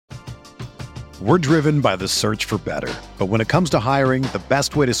We're driven by the search for better. But when it comes to hiring, the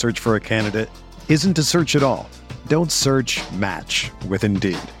best way to search for a candidate isn't to search at all. Don't search, match with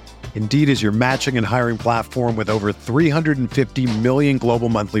Indeed. Indeed is your matching and hiring platform with over 350 million global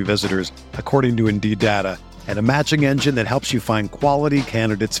monthly visitors, according to Indeed data, and a matching engine that helps you find quality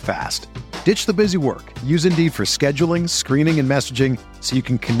candidates fast. Ditch the busy work. Use Indeed for scheduling, screening, and messaging so you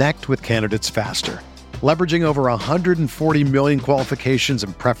can connect with candidates faster. Leveraging over 140 million qualifications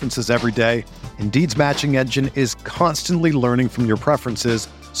and preferences every day, Indeed's matching engine is constantly learning from your preferences,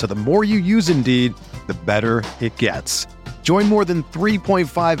 so the more you use Indeed, the better it gets. Join more than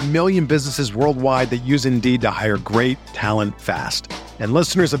 3.5 million businesses worldwide that use Indeed to hire great talent fast. And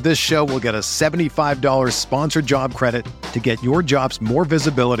listeners of this show will get a $75 sponsored job credit to get your jobs more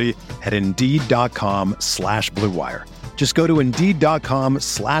visibility at Indeed.com/Blue Wire. Just go to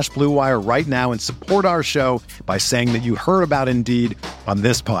Indeed.com/Blue Wire right now and support our show by saying that you heard about Indeed on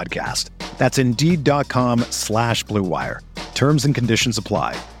this podcast. That's Indeed.com/Blue Wire. Terms and conditions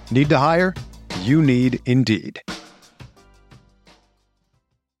apply. Need to hire? You need Indeed.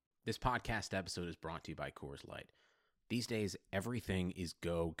 This podcast episode is brought to you by Coors Light. These days, everything is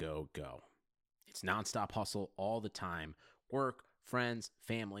go, go, go. It's nonstop hustle all the time. Work, friends,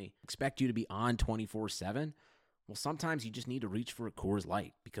 family, expect you to be on 24/7. Well, sometimes you just need to reach for a Coors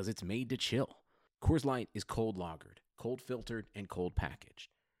Light because it's made to chill. Coors Light is cold lagered, cold filtered, and cold packaged.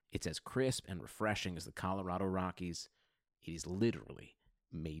 It's as crisp and refreshing as the Colorado Rockies. It is literally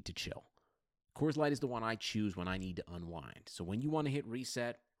made to chill. Coors Light is the one I choose when I need to unwind. So when you want to hit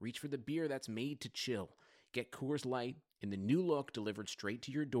reset, reach for the beer that's made to chill. Get Coors Light in the new look delivered straight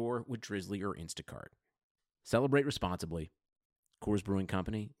to your door with Drizzly or Instacart. Celebrate responsibly. Coors Brewing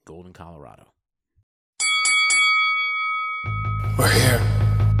Company, Golden, Colorado. We're here.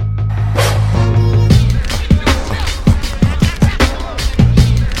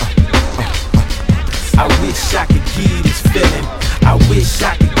 I wish I could give this feeling. I wish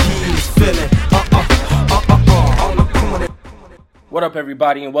I could give this feeling. On the corner. What up,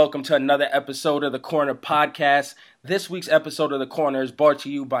 everybody, and welcome to another episode of the Corner Podcast. This week's episode of the Corner is brought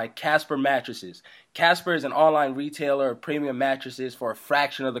to you by Casper Mattresses. Casper is an online retailer of premium mattresses for a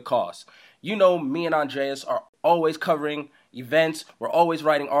fraction of the cost. You know, me and Andreas are always covering events, we're always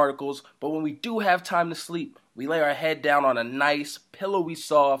writing articles, but when we do have time to sleep, we lay our head down on a nice, pillowy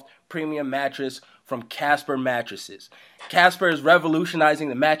soft, premium mattress from Casper Mattresses. Casper is revolutionizing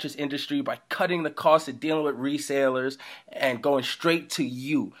the mattress industry by cutting the cost of dealing with resellers and going straight to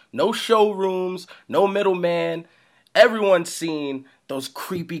you. No showrooms, no middleman. Everyone's seen those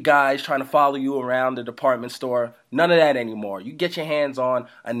creepy guys trying to follow you around the department store. None of that anymore. You get your hands on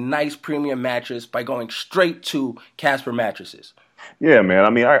a nice premium mattress by going straight to Casper Mattresses. Yeah, man. I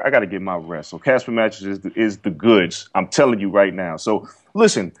mean, I got to get my rest. So Casper Mattresses is the goods. I'm telling you right now. So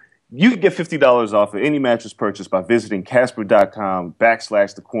listen, you can get $50 off of any mattress purchase by visiting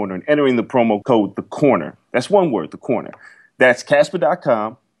Casper.com/The Corner and entering the promo code The Corner. That's one word, The Corner. That's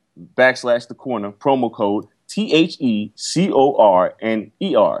Casper.com/The Corner, promo code TheCorner.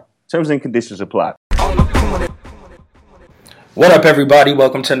 Terms and conditions apply. What up, everybody?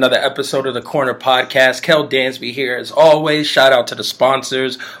 Welcome to another episode of the Corner Podcast. Kel Dansby here as always. Shout out to the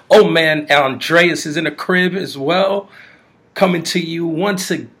sponsors. Oh man, Andreas is in the crib as well. Coming to you once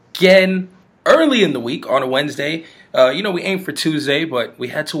again early in the week on a Wednesday. We aim for Tuesday, but we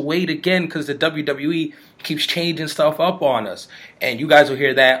had to wait again because the WWE keeps changing stuff up on us. And you guys will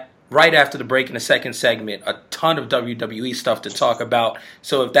hear that right after the break in the second segment. A ton of WWE stuff to talk about.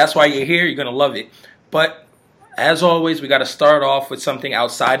 So if that's why you're here, you're going to love it. But as always, we got to start off with something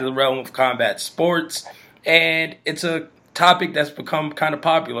outside of the realm of combat sports. And it's a topic that's become kind of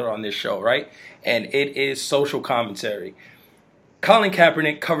popular on this show, right? And it is social commentary. Colin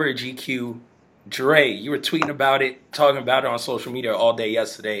Kaepernick covered GQ. Dre, you were tweeting about it, talking about it on social media all day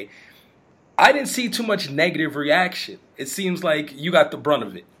yesterday. I didn't see too much negative reaction. It seems like you got the brunt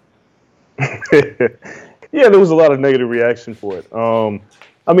of it. Yeah, there was a lot of negative reaction for it.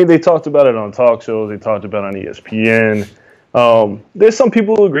 They talked about it on talk shows. They talked about it on ESPN. There's some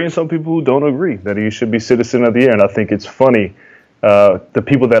people who agree and some people who don't agree that he should be Citizen of the Year. And I think it's funny, the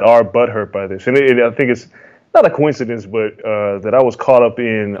people that are butthurt by this. And I think it's not a coincidence, but that I was caught up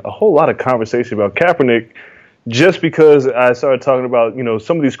in a whole lot of conversation about Kaepernick just because I started talking about,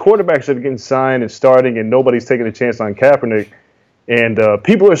 some of these quarterbacks that are getting signed and starting and nobody's taking a chance on Kaepernick. And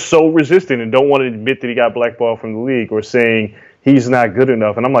people are so resistant and don't want to admit that he got blackballed from the league or saying he's not good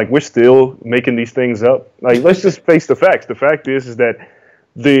enough. And I'm like, we're still making these things up. Like, let's just face the facts. The fact is that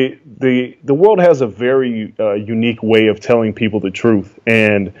the world has a very unique way of telling people the truth.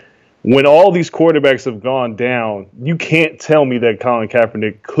 And when all these quarterbacks have gone down, you can't tell me that Colin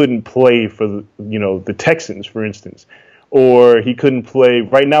Kaepernick couldn't play for the Texans, for instance, or he couldn't play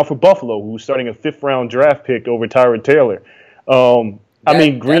right now for Buffalo, who's starting a 5th-round draft pick over Tyrod Taylor. Green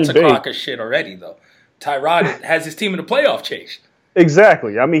that's a Bay. crock of shit already, though. Tyrod has his team in the playoff chase.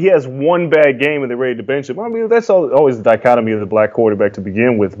 Exactly. I mean, he has one bad game and they're ready to bench him. I mean, that's always the dichotomy of the black quarterback to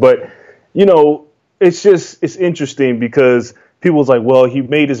begin with. But, it's interesting because people's like, well, he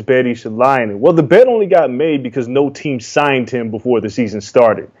made his bet, he should lie in it. Well, the bet only got made because no team signed him before the season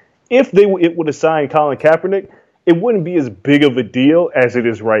started. If it would have signed Colin Kaepernick, it wouldn't be as big of a deal as it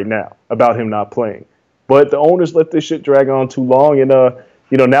is right now about him not playing. But the owners let this shit drag on too long. And,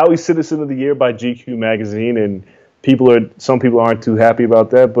 now he's Citizen of the Year by GQ magazine, and some people aren't too happy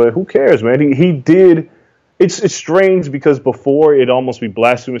about that, but who cares, man? He did. It's strange because before it'd almost be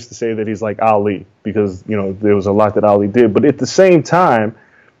blasphemous to say that he's like Ali because, there was a lot that Ali did. But at the same time,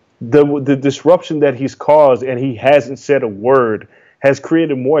 the disruption that he's caused and he hasn't said a word has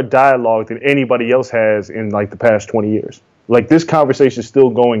created more dialogue than anybody else has in like the past 20 years. Like this conversation is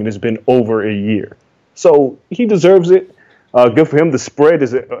still going and it's been over a year. So he deserves it. Good for him. The spread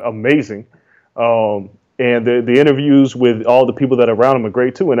is amazing. And the interviews with all the people that are around him are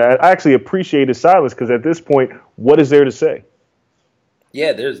great, too. And I actually appreciate his silence because at this point, what is there to say?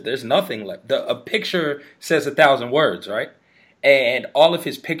 Yeah, there's nothing left. A picture says 1,000 words, right? And all of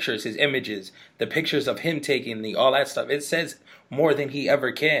his pictures, his images, the pictures of him taking all that stuff, it says more than he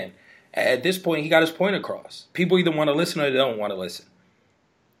ever can. At this point, he got his point across. People either want to listen or they don't want to listen.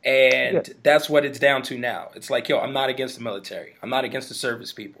 And that's what it's down to now. It's like, I'm not against the military. I'm not against the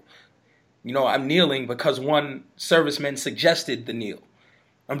service people. I'm kneeling because one serviceman suggested the kneel.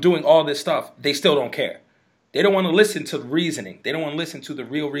 I'm doing all this stuff. They still don't care. They don't want to listen to the reasoning. They don't want to listen to the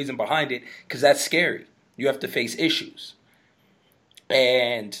real reason behind it because that's scary. You have to face issues.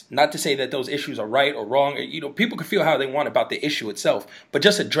 And not to say that those issues are right or wrong. People can feel how they want about the issue itself, but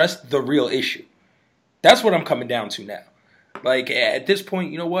just address the real issue. That's what I'm coming down to now. Like, at this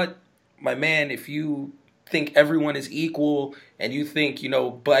point, you know what? My man, if you think everyone is equal and you think,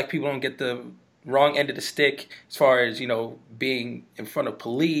 black people don't get the wrong end of the stick as far as, being in front of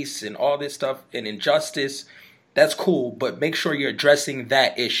police and all this stuff and injustice, that's cool. But make sure you're addressing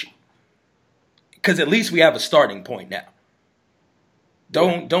that issue. Because at least we have a starting point now.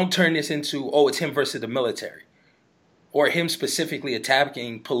 Don't turn this into, it's him versus the military. Or him specifically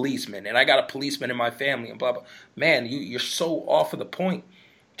attacking policemen. And I got a policeman in my family and blah, blah. Man, you're so off of the point.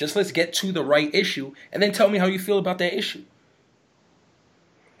 Just let's get to the right issue and then tell me how you feel about that issue.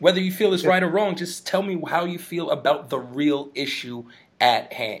 Whether you feel it's right or wrong, just tell me how you feel about the real issue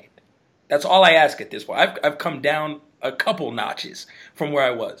at hand. That's all I ask at this point. I've come down a couple notches from where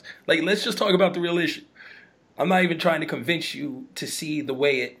I was. Like, let's just talk about the real issue. I'm not even trying to convince you to see it the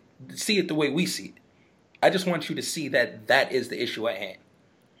way we see it. I just want you to see that is the issue at hand.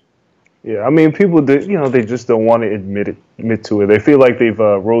 Yeah, I mean, people, they just don't want to admit to it. They feel like they've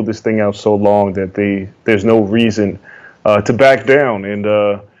rolled this thing out so long that there's no reason to back down.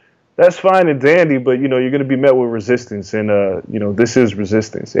 And that's fine and dandy, but, you're going to be met with resistance. And, this is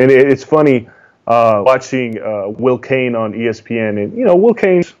resistance. And it's funny watching Will Cain on ESPN. And, Will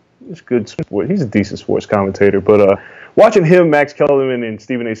Cain's good sport. He's a decent sports commentator. But watching him, Max Kellerman, and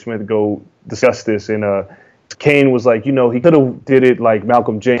Stephen A. Smith go discuss this, and Cain was like, he could have did it like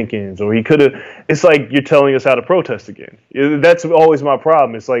Malcolm Jenkins, or he could have. It's like you're telling us how to protest again. That's always my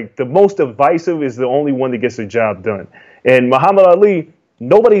problem. It's like the most divisive is the only one that gets the job done. And Muhammad Ali,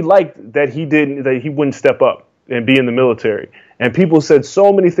 nobody liked that he wouldn't step up and be in the military. And people said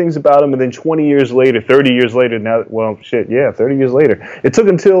so many things about him, and then 20 years later, 30 years later, 30 years later, it took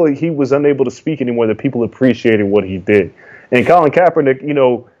until he was unable to speak anymore that people appreciated what he did. And Colin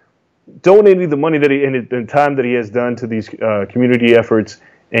Kaepernick, donating the money that and the time that he has done to these community efforts,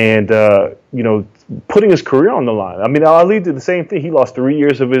 and putting his career on the line. I mean, Ali did the same thing. He lost 3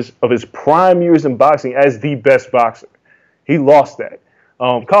 years of his prime years in boxing as the best boxer. He lost that.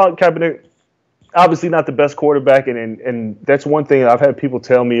 Colin Kaepernick, obviously not the best quarterback, and that's one thing I've had people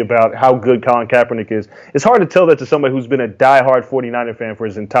tell me about how good Colin Kaepernick is. It's hard to tell that to somebody who's been a diehard 49er fan for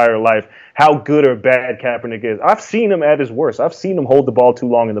his entire life, how good or bad Kaepernick is. I've seen him at his worst. I've seen him hold the ball too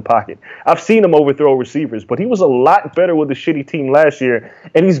long in the pocket. I've seen him overthrow receivers, but he was a lot better with the shitty team last year,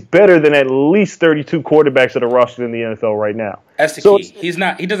 and he's better than at least 32 quarterbacks that are rostered in the NFL right now. That's the key. He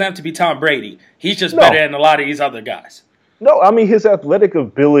doesn't have to be Tom Brady. He's just better than a lot of these other guys. No, I mean, his athletic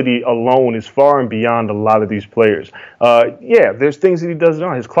ability alone is far and beyond a lot of these players. There's things that he does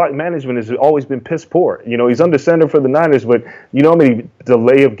wrong. His clock management has always been piss poor. He's under center for the Niners, but how many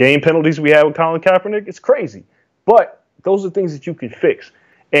delay of game penalties we have with Colin Kaepernick? It's crazy. But those are things that you can fix.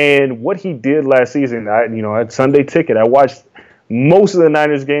 And what he did last season, I had Sunday Ticket. I watched most of the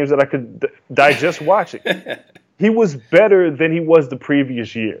Niners games that I could digest watching. He was better than he was the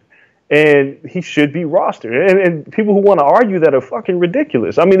previous year. And he should be rostered. And people who want to argue that are fucking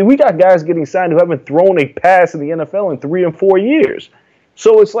ridiculous. I mean, we got guys getting signed who haven't thrown a pass in the NFL in 3 and 4 years.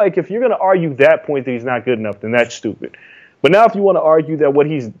 So it's like, if you're going to argue that point that he's not good enough, then that's stupid. But now if you want to argue that what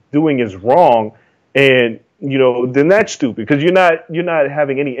he's doing is wrong, and then that's stupid, because you're not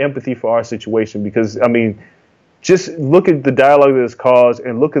having any empathy for our situation. Because I mean, just look at the dialogue that it's caused,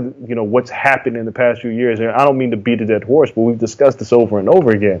 and look at what's happened in the past few years. And I don't mean to beat a dead horse, but we've discussed this over and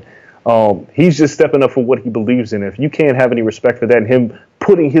over again. He's just stepping up for what he believes in. If you can't have any respect for that, and him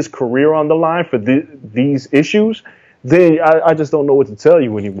putting his career on the line for these issues, then I just don't know what to tell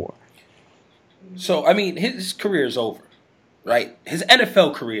you anymore. So, I mean, his career is over, right? His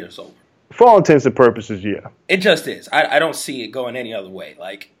NFL career is over. For all intents and purposes, yeah. It just is. I don't see it going any other way.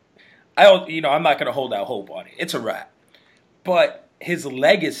 Like, I'm not going to hold out hope on it. It's a wrap. But his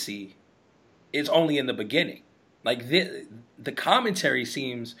legacy is only in the beginning. Like, the commentary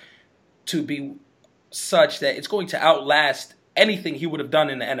seems to be such that it's going to outlast anything he would have done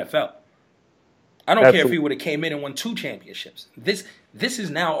in the NFL. I don't care if he would have came in and won 2 championships. This is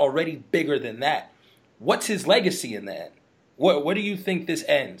now already bigger than that. What's his legacy in that? What do you think this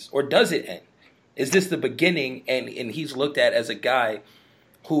ends? Or does it end? Is this the beginning, and he's looked at as a guy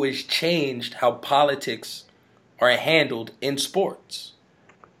who has changed how politics are handled in sports?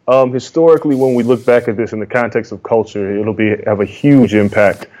 Historically, when we look back at this in the context of culture, it'll have a huge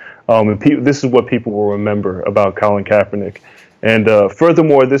impact. This is what people will remember about Colin Kaepernick. And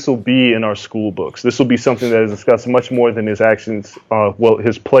furthermore, this will be in our school books. This will be something that is discussed much more than his actions,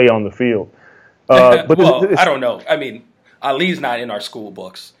 his play on the field. But I don't know. I mean, Ali's not in our school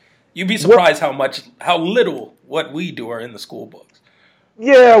books. You'd be surprised how little what we do are in the school books.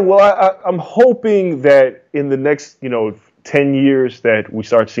 Yeah, well, I'm hoping that in the next, 10 years that we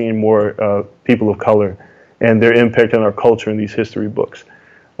start seeing more people of color and their impact on our culture in these history books.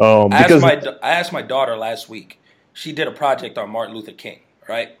 I asked my daughter last week. She did a project on Martin Luther King,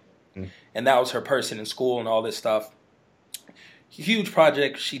 right? Mm. And that was her person in school and all this stuff. Huge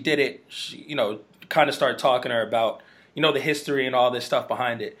project. She did it. She, kind of started talking to her about, the history and all this stuff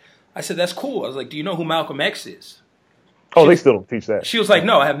behind it. I said, that's cool. I was like, do you know who Malcolm X is? They still don't teach that. She was like,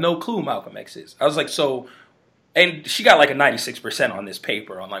 no, I have no clue who Malcolm X is. I was like, so, and she got like a 96% on this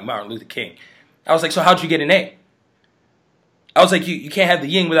paper on like Martin Luther King. I was like, so how'd you get an A? I was like, you can't have the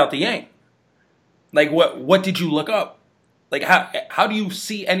yin without the yang. Like, what did you look up? Like, how do you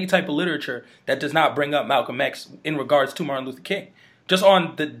see any type of literature that does not bring up Malcolm X in regards to Martin Luther King? Just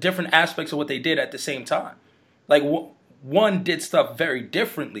on the different aspects of what they did at the same time. Like, one did stuff very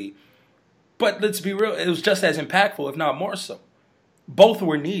differently, but let's be real, it was just as impactful, if not more so. Both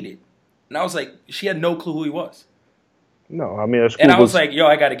were needed. And I was like, she had no clue who he was. No, I mean, and I was like, yo,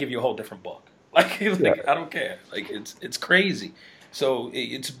 I got to give you a whole different book. Like I don't care. Like, it's crazy. So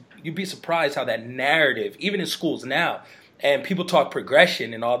you'd be surprised how that narrative, even in schools now, and people talk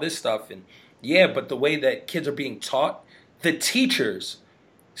progression and all this stuff, and yeah, but the way that kids are being taught, the teachers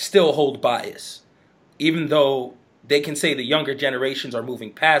still hold bias, even though they can say the younger generations are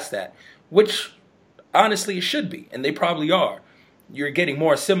moving past that, which honestly it should be, and they probably are. You're getting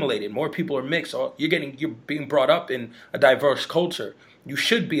more assimilated, more people are mixed, or you're being brought up in a diverse culture. You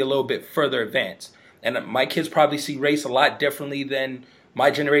should be a little bit further advanced. And my kids probably see race a lot differently than my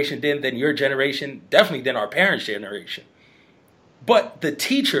generation did, than your generation, definitely than our parents' generation. But the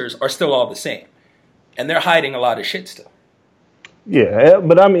teachers are still all the same. And they're hiding a lot of shit still. Yeah,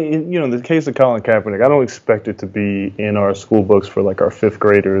 but I mean, in the case of Colin Kaepernick, I don't expect it to be in our school books for like our 5th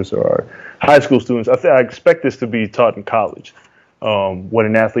graders or our high school students. I expect this to be taught in college. What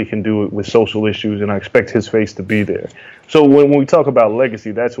an athlete can do with social issues, and I expect his face to be there. So when we talk about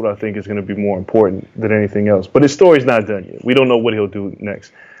legacy, that's what I think is going to be more important than anything else. But his story's not done yet. We don't know what he'll do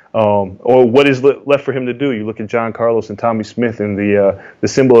next, or what is left for him to do. You look at John Carlos and Tommy Smith, and the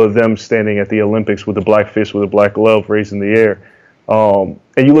symbol of them standing at the Olympics with a black fist with a black glove raised in the air. And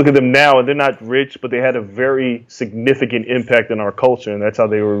you look at them now, and they're not rich, but they had a very significant impact on our culture, and that's how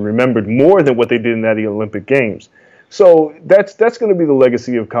they were remembered more than what they did in the Olympic Games. So that's going to be the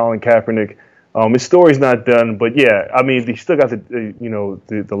legacy of Colin Kaepernick. His story's not done, but yeah, I mean, he still got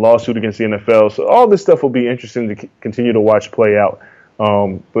the lawsuit against the NFL. So all this stuff will be interesting to continue to watch play out.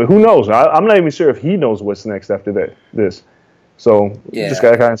 But who knows? I'm not even sure if he knows what's next after this. So yeah, just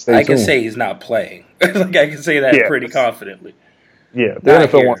gotta kind of stay tuned. I can say he's not playing. Like, I can say that pretty confidently. Yeah, the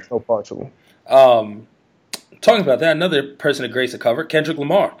NFL wants no parts of him. Talking about that, another person that graced the cover, Kendrick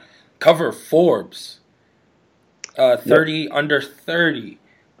Lamar, cover of Forbes. 30 under 30.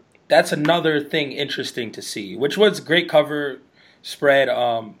 that's another thing interesting to see, which was great cover spread.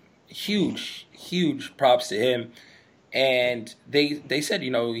 Huge props to him. And they said,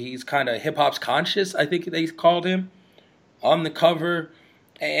 he's kind of hip hop's conscious, I think they called him, on the cover.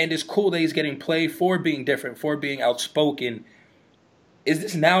 And it's cool that he's getting play for being different, for being outspoken. Is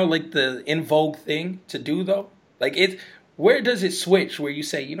this now like the in vogue thing to do though? Like where does it switch where you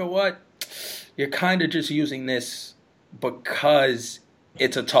say, you know what? You're kind of just using this because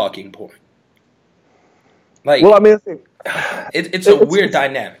it's a talking point. Like, well, I mean, it's a weird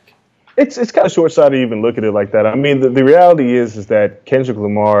dynamic. It's kind of short-sighted to even look at it like that. I mean, the reality is that Kendrick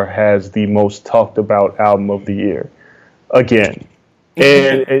Lamar has the most talked about album of the year again.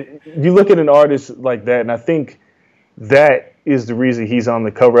 And you look at an artist like that, and I think that is the reason he's on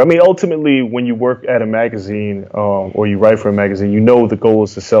the cover. I mean, ultimately, when you work at a magazine or you write for a magazine, the goal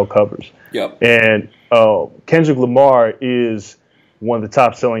is to sell covers. Yep. And Kendrick Lamar is one of the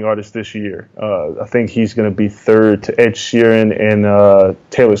top-selling artists this year. I think he's going to be third to Ed Sheeran and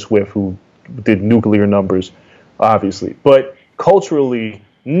Taylor Swift, who did nuclear numbers, obviously. But culturally,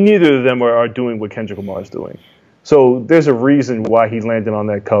 neither of them are doing what Kendrick Lamar is doing. So there's a reason why he landed on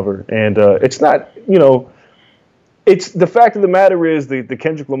that cover. And it's not, it's the fact of the matter is the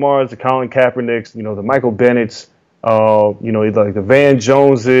Kendrick Lamars, the Colin Kaepernicks, the Michael Bennett's, like the Van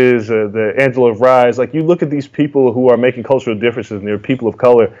Joneses, the Angela Rye's. Like, you look at these people who are making cultural differences, and they're people of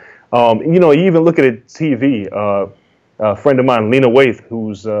color. You even look at it TV. A friend of mine, Lena Waithe,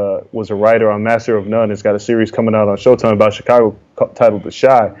 who's was a writer on Master of None, has got a series coming out on Showtime about Chicago titled The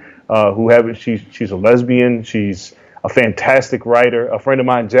Chi. She's a lesbian. She's a fantastic writer. A friend of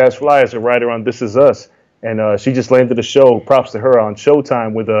mine, Jazz Fly, is a writer on This Is Us. And she just landed a show, props to her, on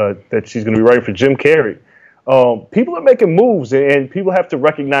Showtime with that she's going to be writing for Jim Carrey. People are making moves, and people have to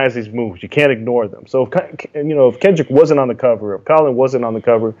recognize these moves. You can't ignore them. So, if Kendrick wasn't on the cover, if Colin wasn't on the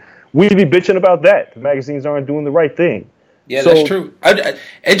cover, we'd be bitching about that. The magazines aren't doing the right thing. Yeah, that's true.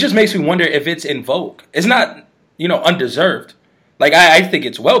 It just makes me wonder if it's in vogue. It's not, undeserved. Like, I think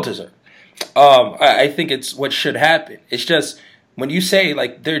it's well-deserved. I think it's what should happen. It's just, when you say,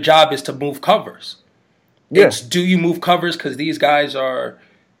 like, their job is to move covers. Yes. Do you move covers because these guys are,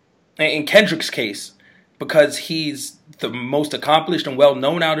 in Kendrick's case, because he's the most accomplished and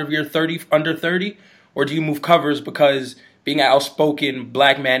well-known out of your under 30? Or do you move covers because being an outspoken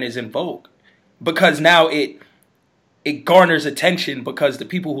black man is in vogue? Because now it garners attention because the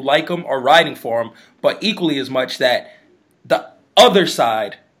people who like him are riding for him, but equally as much that the other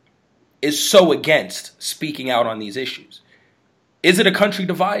side is so against speaking out on these issues. Is it a country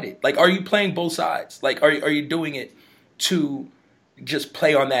divided? Like, are you playing both sides? Like, are you doing it to just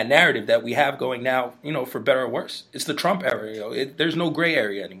play on that narrative that we have going now, for better or worse? It's the Trump era. There's no gray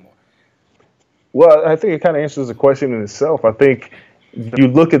area anymore. Well, I think it kind of answers the question in itself. I think you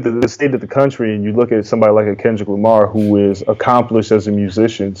look at the state of the country and you look at somebody like a Kendrick Lamar who is accomplished as a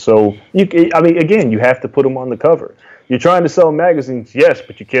musician. So, again, you have to put him on the cover. You're trying to sell magazines, yes,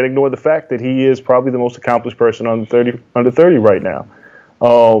 but you can't ignore the fact that he is probably the most accomplished person under 30 right now.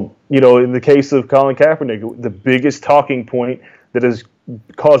 In the case of Colin Kaepernick, the biggest talking point that has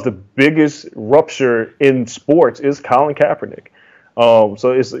caused the biggest rupture in sports is Colin Kaepernick.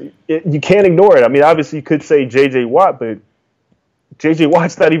 So you can't ignore it. I mean, obviously you could say J.J. Watt, but J.J.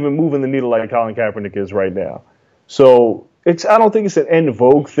 Watt's not even moving the needle like Colin Kaepernick is right now. So I don't think it's an en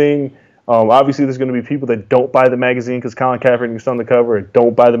vogue thing. Obviously, there's going to be people that don't buy the magazine because Colin Kaepernick's on the cover, or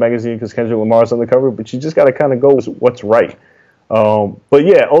don't buy the magazine because Kendrick Lamar's on the cover. But you just got to kind of go with what's right. But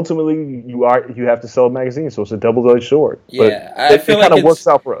yeah, ultimately, you have to sell a magazine, so it's a double-edged sword. Yeah, but I feel like it kind of works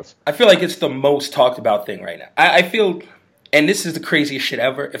out for us. I feel like it's the most talked about thing right now. I feel, and this is the craziest shit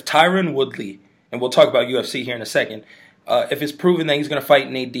ever. If Tyron Woodley, and we'll talk about UFC here in a second, if it's proven that he's going to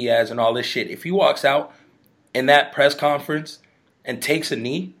fight Nate Diaz and all this shit, if he walks out in that press conference and takes a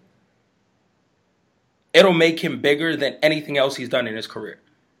knee, it'll make him bigger than anything else he's done in his career.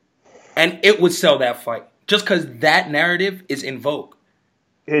 And it would sell that fight. Just because that narrative is in vogue.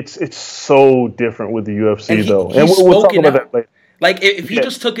 It's so different with the UFC, though. And we'll talk about that later. Like, if he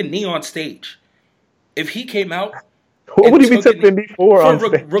just took a knee on stage, if he came out... What would he be taking a knee for on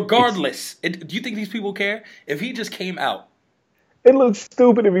stage? Regardless. Do you think these people care? If he just came out... It looks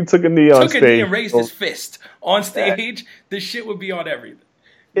stupid if he took a knee on stage. Took a knee and raised his fist on stage, this shit would be on everything.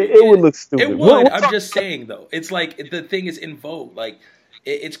 It would look stupid. It would. I'm just saying, though. It's like the thing is in vogue. Like,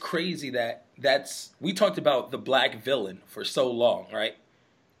 it's crazy we talked about the black villain for so long, right?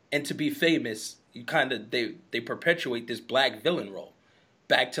 And to be famous, you kind of they perpetuate this black villain role.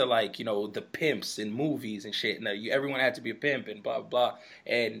 Back to the pimps in movies and shit. Now everyone had to be a pimp and blah blah.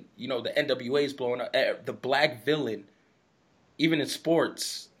 And the NWA's blowing up. The black villain, even in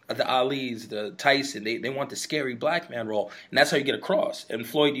sports, the Alis, the Tyson, they want the scary black man role, and that's how you get across. And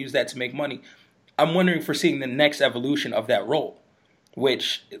Floyd used that to make money. I'm wondering if we're seeing the next evolution of that role,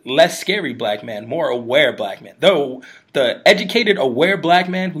 which less scary black man, more aware black man. Though the educated, aware black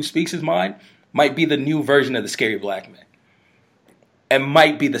man who speaks his mind might be the new version of the scary black man, and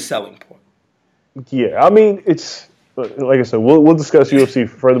might be the selling point. Yeah, I mean, it's like I said, we'll discuss UFC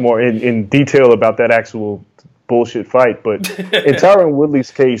furthermore in detail about that actual bullshit fight. But in Tyron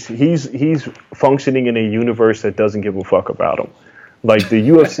Woodley's case, he's functioning in a universe that doesn't give a fuck about him. Like, the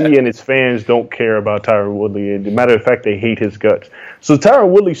UFC and its fans don't care about Tyron Woodley. As a matter of fact, they hate his guts. So Tyron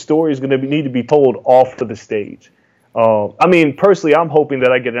Woodley's story is going to need to be told off of the stage. I mean, personally, I'm hoping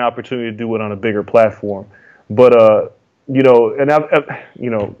that I get an opportunity to do it on a bigger platform. But, you know,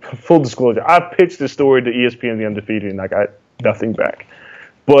 and full disclosure, I pitched this story to ESPN The Undefeated, and I got nothing back.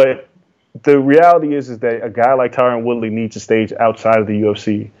 But the reality is that a guy like Tyron Woodley needs a stage outside of the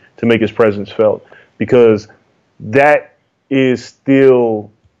UFC to make his presence felt, because that is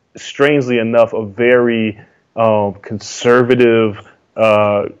still, strangely enough, a very conservative,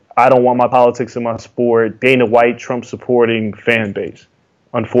 I don't want my politics in my sport, Dana White, Trump supporting fan base,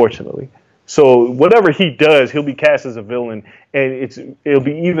 unfortunately. So whatever he does, he'll be cast as a villain, and it'll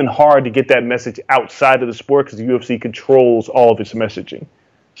be even hard to get that message outside of the sport because the UFC controls all of its messaging.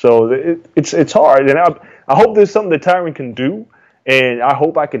 So it's hard, and I hope there's something that Tyron can do, and I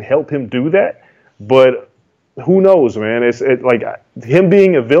hope I can help him do that. But who knows, man? It's like him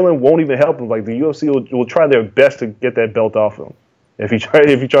being a villain won't even help him. Like, the UFC will try their best to get that belt off him if he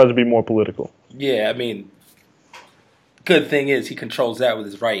tries to be more political. Yeah, I mean, good thing is he controls that with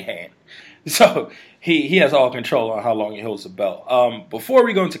his right hand. So he has all control on how long he holds the belt. Before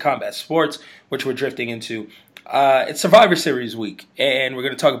we go into combat sports, which we're drifting into, it's Survivor Series week, and we're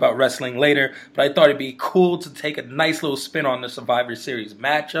going to talk about wrestling later, but I thought it'd be cool to take a nice little spin on the Survivor Series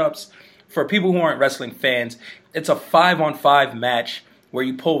matchups. For people who aren't wrestling fans, it's a 5-on-5 match where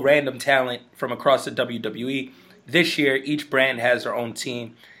you pull random talent from across the WWE. This year, each brand has their own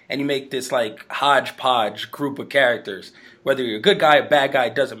team, and you make this like hodgepodge group of characters. Whether you're a good guy or a bad guy,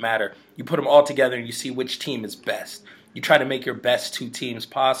 it doesn't matter. You put them all together and you see which team is best. You try to make your best two teams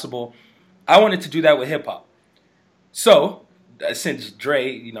possible. I wanted to do that with hip-hop. So, since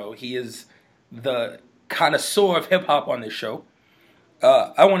Dre, he is the connoisseur of hip-hop on this show,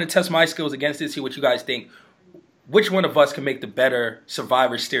 I want to test my skills against it, see what you guys think. Which one of us can make the better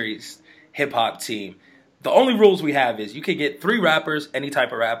Survivor Series hip-hop team? The only rules we have is you can get 3 rappers, any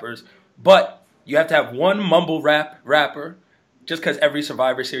type of rappers, but you have to have one mumble rapper, just because every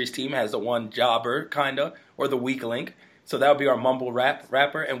Survivor Series team has the one jobber, kind of, or the weak link. So that would be our mumble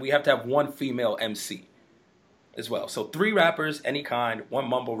rapper, and we have to have one female MC as well. So 3 rappers, any kind, 1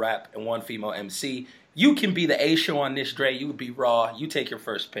 mumble rap, and 1 female MC. You can be the A show on this, Dre. You would be Raw. You take your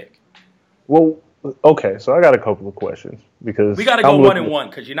first pick. Well, okay, so I got a couple of questions, because we got to go 1-1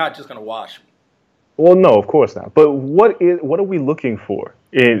 because you're not just going to wash me. Well, no, of course not. But what are we looking for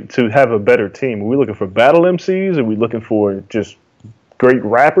to have a better team? Are we looking for battle MCs? Are we looking for just great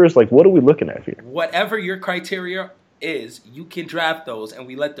rappers? Like, what are we looking at here? Whatever your criteria is, you can draft those, and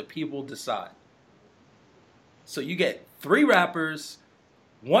we let the people decide. So you get 3 rappers,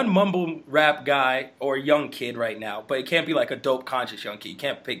 1 mumble rap guy or young kid right now, but it can't be like a dope conscious young kid. You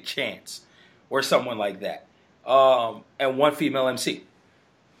can't pick Chance or someone like that. And 1 female MC.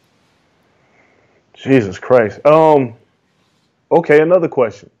 Jesus Christ. Okay, another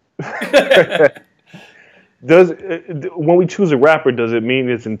question. When we choose a rapper, does it mean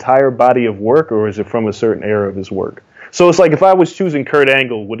its entire body of work, or is it from a certain era of his work? So it's like, if I was choosing Kurt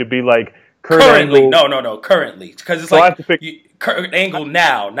Angle, would it be like currently? Angle? No, currently. Because it's so like Kurt Angle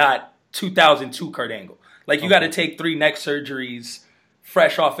now, not 2002 Kurt Angle. Like, you got to take 3 neck surgeries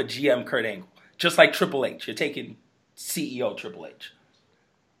fresh off of GM Kurt Angle. Just like Triple H. You're taking CEO Triple H.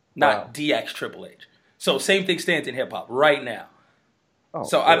 Not DX Triple H. So same thing stands in hip-hop right now. Oh,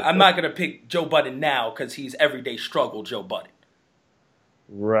 so I'm not going to pick Joe Budden now because he's everyday struggle Joe Budden.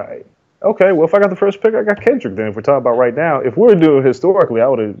 Right. Okay, well, if I got the first pick, I got Kendrick then. If we're talking about right now, if we were doing historically, I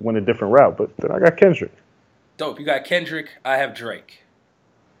would have went a different route, but then I got Kendrick. Dope. You got Kendrick. I have Drake.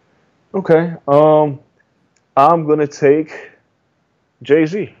 Okay. I'm going to take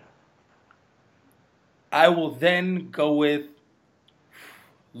Jay-Z. I will then go with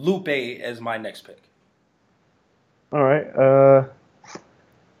Lupe as my next pick. All right.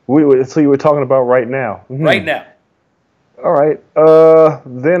 So you were talking about right now. Mm-hmm. Right now. All right.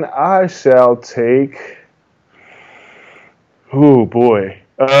 Then I shall take. Oh boy.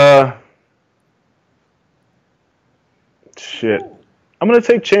 Shit. I'm gonna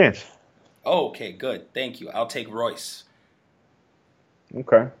take Chance. Okay, good. Thank you. I'll take Royce.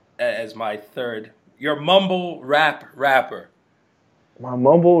 Okay. as my third. Your mumble rap rapper. My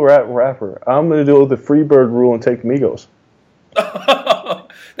mumble rap rapper. I'm going to do the Freebird rule and take Migos.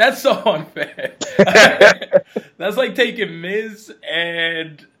 That's so unfair. That's like taking Miz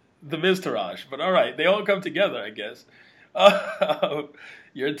and the Miztourage. But all right, they all come together, I guess.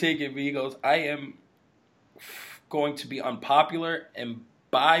 You're taking Migos. I am going to be unpopular and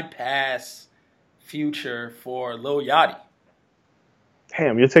bypass Future for Lil Yachty.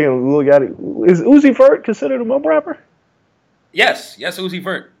 Damn, you're taking Lil Yachty. Is Uzi Vert considered a mumble rapper? Yes, Uzi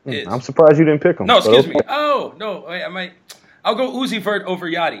Vert is. I'm surprised you didn't pick him. No, excuse me. Oh, no, wait, I'll go Uzi Vert over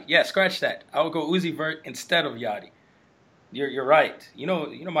Yachty. Yeah, scratch that. I'll go Uzi Vert instead of Yachty. You're right. You know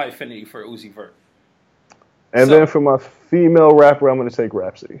my affinity for Uzi Vert. And then for my female rapper, I'm going to take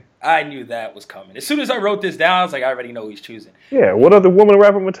Rhapsody. I knew that was coming. As soon as I wrote this down, I was like, I already know who he's choosing. Yeah, what other woman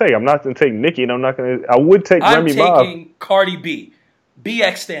rapper I'm going to take? I'm not going to take Nicki, and I would take Remy Ma. I'm taking Cardi B.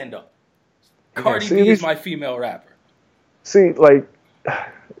 BX stand up. Cardi B is my female rapper. See, like,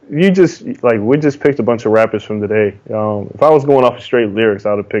 we're just picked a bunch of rappers from today. If I was going off of straight lyrics,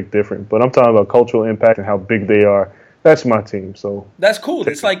 I would have picked different. But I'm talking about cultural impact and how big they are. That's my team. So that's cool.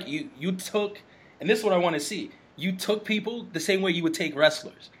 It's like you took, and this is what I want to see. You took people the same way you would take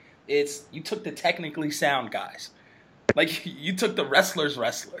wrestlers. You took the technically sound guys. Like, you took the wrestlers.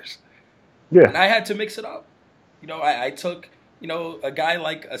 Yeah. And I had to mix it up. I took, a guy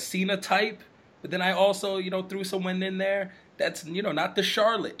like a Cena type. But then I also, threw someone in there that's, not the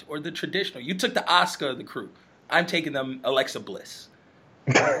Charlotte or the traditional. You took the Asuka of the crew. I'm taking them Alexa Bliss.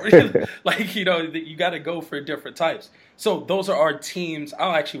 Like, you got to go for different types. So those are our teams.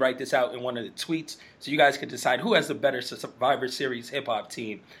 I'll actually write this out in one of the tweets so you guys can decide who has the better Survivor Series hip-hop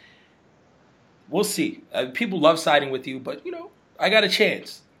team. We'll see. People love siding with you, but, I got a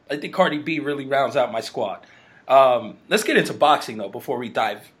chance. I think Cardi B really rounds out my squad. Let's get into boxing, though, before we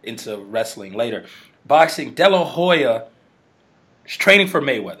dive into wrestling later. Boxing, De La Hoya is training for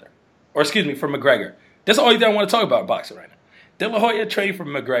Mayweather. Or, excuse me, for McGregor. That's the only thing I want to talk about in boxing right now. De La Hoya training for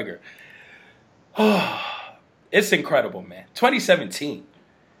McGregor. It's incredible, man. 2017.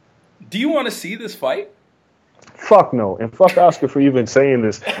 Do you want to see this fight? Fuck no. And fuck Oscar for even saying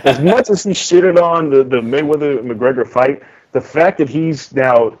this. As much as he shitted on the Mayweather-McGregor fight, the fact that he's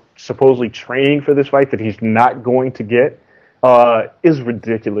now supposedly training for this fight that he's not going to get is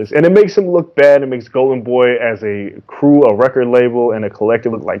ridiculous. And it makes him look bad. It makes Golden Boy as a crew, a record label, and a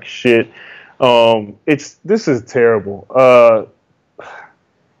collective look like shit. This is terrible.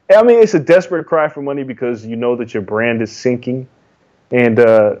 I mean, it's a desperate cry for money because you know that your brand is sinking. And,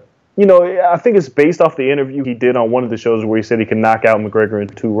 I think it's based off the interview he did on one of the shows where he said he can knock out McGregor in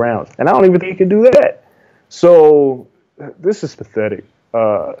 2 rounds. And I don't even think he can do that. So this is pathetic.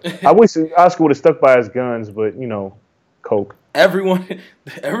 I wish Oscar would have stuck by his guns, but, coke. Everyone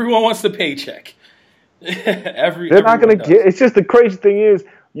wants the paycheck. They're not going to get. It's just the crazy thing is,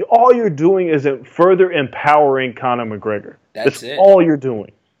 all you're doing is further empowering Conor McGregor. That's it. All you're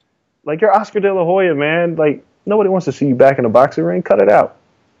doing. Like, you're Oscar De La Hoya, man. Like, nobody wants to see you back in a boxing ring. Cut it out.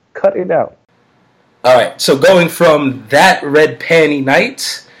 Cut it out. All right. So going from that red panty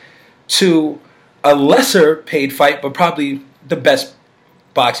night to a lesser paid fight, but probably the best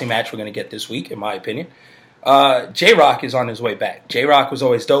boxing match we're going to get this week, in my opinion. J-Rock is on his way back. J-Rock was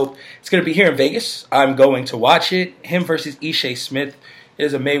always dope. It's going to be here in Vegas. I'm going to watch it. Him versus Ishe Smith. It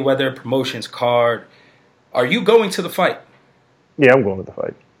is a Mayweather Promotions card. Are you going to the fight? Yeah, I'm going to the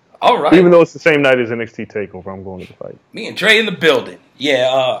fight. All right. Even though it's the same night as NXT TakeOver, I'm going to the fight. Me and Dre in the building.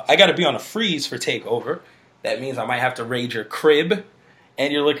 Yeah, I got to be on a freeze for TakeOver. That means I might have to raid your crib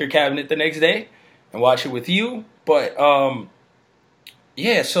and your liquor cabinet the next day and watch it with you. But,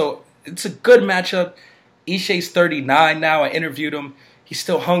 yeah, so it's a good matchup. Ishe's 39 now. I interviewed him. He's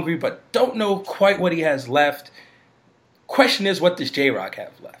still hungry, but don't know quite what he has left. Question is, what does J-Rock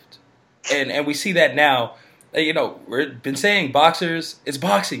have left? And we see that now. We've been saying boxers, it's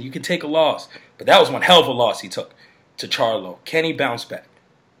boxing. You can take a loss. But that was one hell of a loss he took to Charlo. Can he bounce back?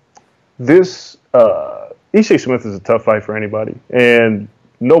 This, Ishe Smith is a tough fight for anybody. And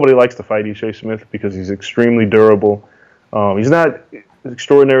nobody likes to fight Ishe Smith because he's extremely durable. He's not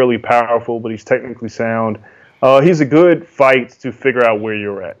extraordinarily powerful, but he's technically sound. He's a good fight to figure out where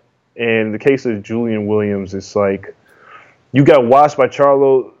you're at. And in the case of Julian Williams, it's like you got washed by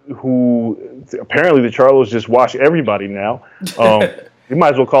Charlo, who apparently the Charlos just wash everybody now. You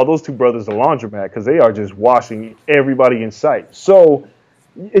might as well call those two brothers a laundromat because they are just washing everybody in sight. So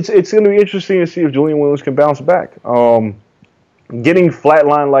it's going to be interesting to see if Julian Williams can bounce back. Getting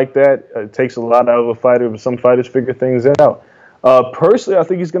flatlined like that takes a lot out of a fighter, but some fighters figure things out. Personally, I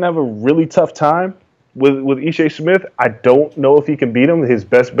think he's going to have a really tough time with Ishe Smith, I don't know if he can beat him. His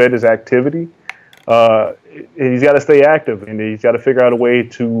best bet is activity. He's got to stay active, and he's got to figure out a way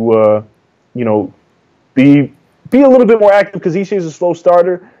to, be a little bit more active because Ishe is a slow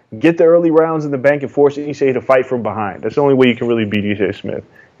starter. Get the early rounds in the bank and force Ishe to fight from behind. That's the only way you can really beat Ishe Smith.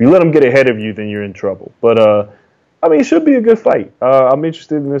 If you let him get ahead of you, then you're in trouble. But it should be a good fight. I'm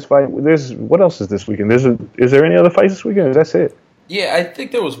interested in this fight. What else is this weekend? Is there any other fights this weekend? That's it. Yeah, I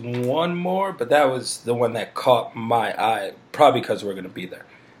think there was one more, but that was the one that caught my eye, probably because we're going to be there.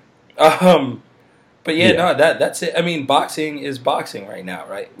 But no, that's it. I mean, boxing is boxing right now,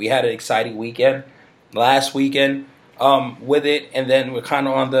 right? We had an exciting weekend last weekend with it, and then we're kind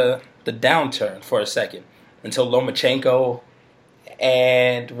of on the downturn for a second until Lomachenko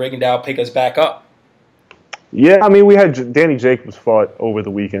and Rigondeaux pick us back up. Yeah, I mean, we had Danny Jacobs fought over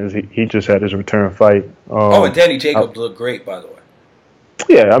the weekend. He just had his return fight. And Danny Jacobs looked great, by the way.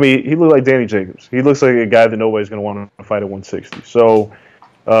 Yeah, I mean, he looked like Danny Jacobs. He looks like a guy that nobody's going to want to fight at 160. So,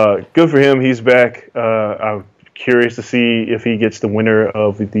 good for him. He's back. I'm curious to see if he gets the winner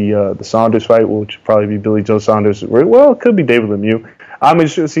of the Saunders fight, which will probably be Billy Joe Saunders. Well, it could be David Lemieux. I'm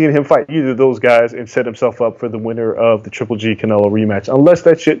interested in seeing him fight either of those guys and set himself up for the winner of the Triple G Canelo rematch, unless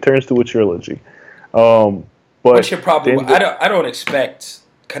that shit turns to a trilogy. Which it probably will. I don't expect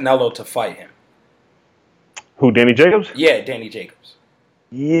Canelo to fight him. Who, Danny Jacobs? Yeah, Danny Jacobs.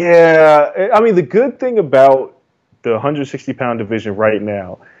 Yeah, I mean, the good thing about the 160-pound division right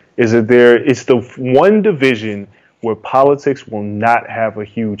now is that it's the one division where politics will not have a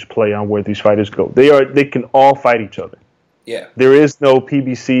huge play on where these fighters go. They can all fight each other. Yeah. There is no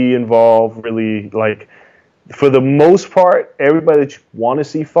PBC involved, really. Like, for the most part, everybody that you want to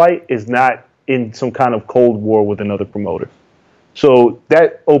see fight is not in some kind of cold war with another promoter. So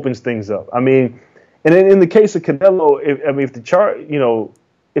that opens things up. I mean, and then in the case of Canelo,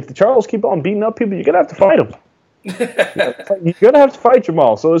 if the Charles keep on beating up people, you're going to have to fight them. You're going to have to fight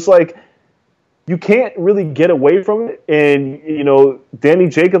Jamal. So it's like you can't really get away from it. And, Danny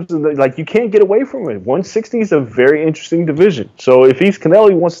Jacobs, you can't get away from it. 160 is a very interesting division. So if he's Canelo,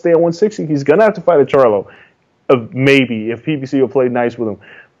 he wants to stay at 160, he's going to have to fight a Charlo. Maybe, if PBC will play nice with him.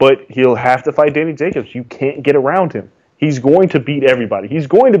 But he'll have to fight Danny Jacobs. You can't get around him. He's going to beat everybody. He's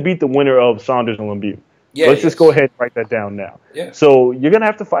going to beat the winner of Saunders and Lemieux. Yeah, let's just go ahead and write that down now. Yeah. So you're going to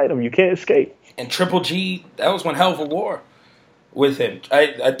have to fight him. You can't escape. And Triple G, that was one hell of a war with him.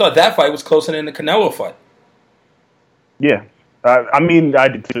 I thought that fight was closer than the Canelo fight. Yeah. I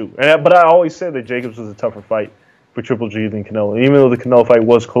did too. But I always said that Jacobs was a tougher fight for Triple G than Canelo. Even though the Canelo fight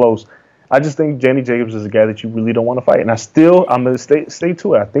was close, I just think Danny Jacobs is a guy that you really don't want to fight. And I'm going to stay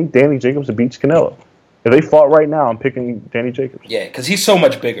to it. I think Danny Jacobs beats Canelo. If they fought right now, I'm picking Danny Jacobs. Yeah, because he's so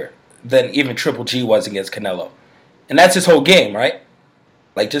much bigger than even Triple G was against Canelo. And that's his whole game, right?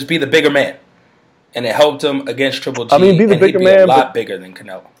 Like, just be the bigger man. And it helped him against Triple G. Be the bigger man, a lot bigger than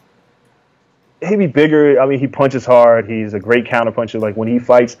Canelo. He'd be bigger. He punches hard. He's a great counterpuncher. Like, when he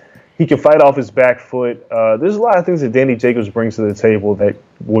fights, he can fight off his back foot. There's a lot of things that Danny Jacobs brings to the table that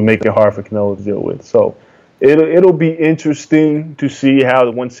would make it hard for Canelo to deal with. So it'll be interesting to see how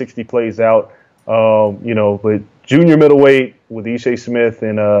the 160 plays out. But junior middleweight with Ishe Smith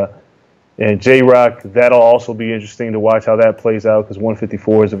and J-Rock, that'll also be interesting to watch how that plays out because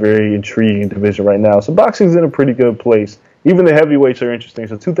 154 is a very intriguing division right now. So boxing's in a pretty good place. Even the heavyweights are interesting.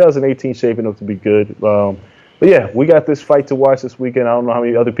 So 2018 shaping up to be good. But yeah, we got this fight to watch this weekend. I don't know how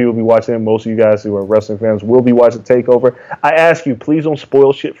many other people will be watching it. Most of you guys who are wrestling fans will be watching TakeOver. I ask you, please don't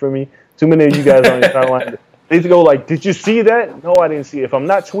spoil shit for me. Too many of you guys on your timeline. They need to go like, did you see that? No, I didn't see it. If I'm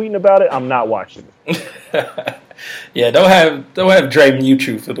not tweeting about it, I'm not watching it. Yeah, don't have Dre mute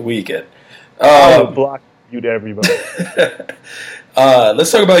you for the weekend. I'll block you to everybody.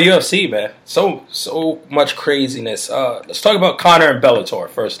 Let's talk about UFC, man. So much craziness. Let's talk about Conor and Bellator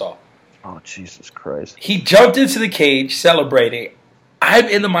first off. Oh, Jesus Christ. He jumped into the cage celebrating. I'm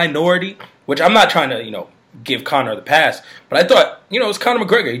in the minority, which I'm not trying to, give Conor the pass. But I thought, it's Conor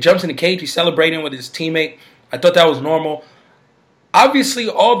McGregor. He jumps in the cage. He's celebrating with his teammate. I thought that was normal. Obviously,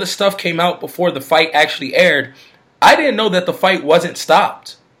 all the stuff came out before the fight actually aired. I didn't know that the fight wasn't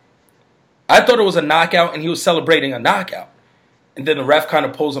stopped. I thought it was a knockout, and he was celebrating a knockout. And then the ref kind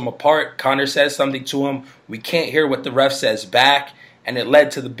of pulls him apart. Conor says something to him. We can't hear what the ref says back. And it led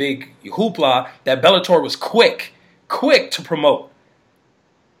to the big hoopla that Bellator was quick to promote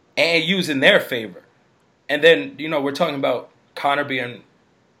and use in their favor. And then, we're talking about Conor being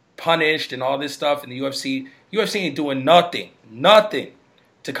punished and all this stuff in the UFC. UFC ain't doing nothing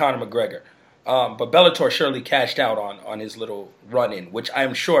to Conor McGregor. But Bellator surely cashed out on his little run-in, which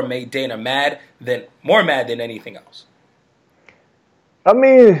I'm sure made Dana more mad than anything else.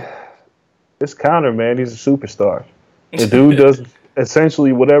 It's Conor, man. He's a superstar. The dude does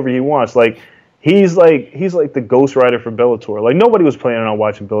essentially whatever he wants. Like he's like the ghostwriter for Bellator. Like nobody was planning on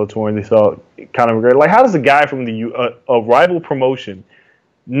watching Bellator and they saw Conor McGregor. Like how does a guy from a rival promotion,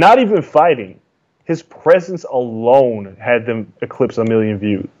 not even fighting, his presence alone had them eclipse 1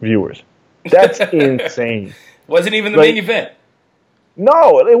 million viewers? That's insane. Wasn't even the main event.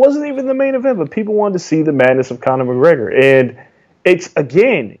 No, it wasn't even the main event, but people wanted to see the madness of Conor McGregor. And it's,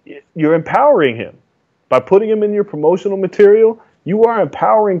 again, you're empowering him. By putting him in your promotional material, you are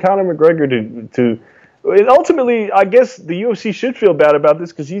empowering Conor McGregor to and ultimately, I guess the UFC should feel bad about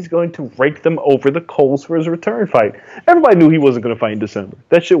this because he's going to rake them over the coals for his return fight. Everybody knew he wasn't going to fight in December.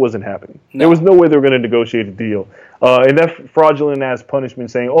 That shit wasn't happening. No. There was no way they were going to negotiate a deal. And that fraudulent-ass punishment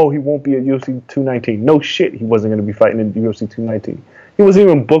saying, oh, he won't be at UFC 219. No shit, he wasn't going to be fighting in UFC 219. He wasn't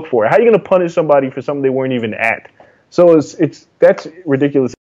even booked for it. How are you going to punish somebody for something they weren't even at? So that's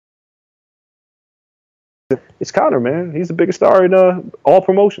ridiculous. It's Conor, man. He's the biggest star in all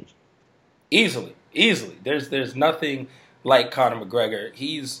promotions. Easily. There's nothing like Conor McGregor.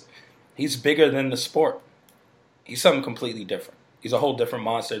 He's bigger than the sport. He's something completely different. He's a whole different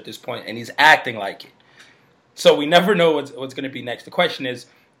monster at this point, and he's acting like it. So we never know what's going to be next. The question is,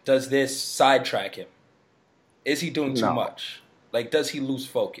 does this sidetrack him? Is he doing too much? Like, does he lose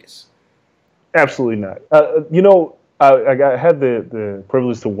focus? Absolutely not. I had the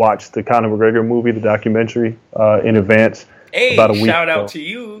privilege to watch the Conor McGregor movie, the documentary, in advance. Hey, about a week shout ago. out to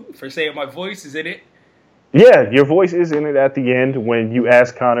you for saying my voice is in it. Yeah, your voice is in it at the end when you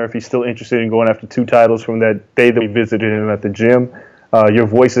ask Conor if he's still interested in going after 2 titles from that day that we visited him at the gym. Your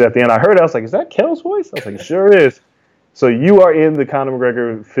voice is at the end. I heard it. I was like, is that Kel's voice? I was like, it sure is. So you are in the Conor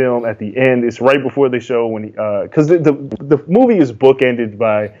McGregor film at the end. It's right before they show when because the movie is bookended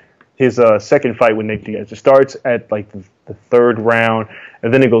by his second fight with Nick Diaz. It starts at like the 3rd round,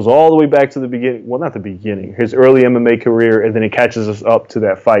 and then it goes all the way back to the beginning. Well, not the beginning. His early MMA career, and then it catches us up to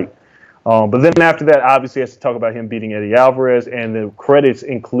that fight. But then after that, obviously, has to talk about him beating Eddie Alvarez, and the credits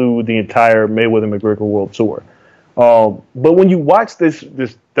include the entire Mayweather-McGregor World Tour. But when you watch this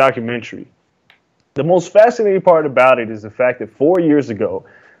documentary, the most fascinating part about it is the fact that 4 years ago,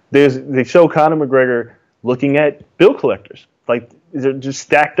 they show Conor McGregor looking at bill collectors. Like, they're just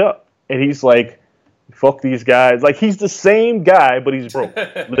stacked up. And he's like, fuck these guys. Like, he's the same guy, but he's broke.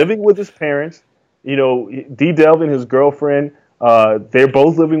 Living with his parents. You know, D. Delvin, his girlfriend, they're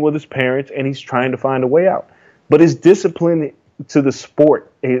both living with his parents, and he's trying to find a way out. But his discipline to the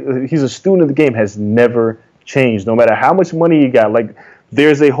sport, he's a student of the game, has never changed, no matter how much money he got. Like,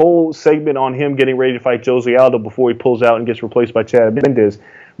 there's a whole segment on him getting ready to fight Jose Aldo before he pulls out and gets replaced by Chad Mendes,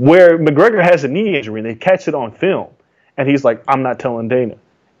 where McGregor has a knee injury, and they catch it on film. And he's like, I'm not telling Dana.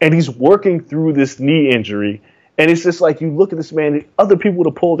 And he's working through this knee injury. And it's just like, you look at this man, other people would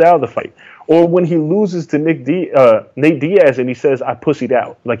have pulled out of the fight. Or when he loses to Nate Diaz and he says, I pussied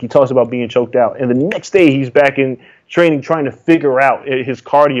out. Like, he talks about being choked out. And the next day he's back in training trying to figure out his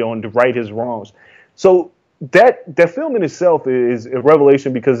cardio and to right his wrongs. So that film in itself is a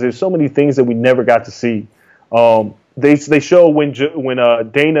revelation because there's so many things that we never got to see. They show when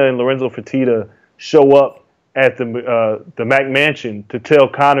Dana and Lorenzo Fertitta show up at the Mac Mansion to tell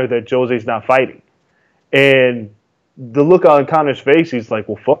Conor that Jose's not fighting. And the look on Conor's face, he's like,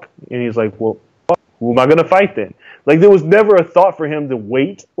 well, fuck. And he's like, well, fuck, who am I going to fight then? Like, there was never a thought for him to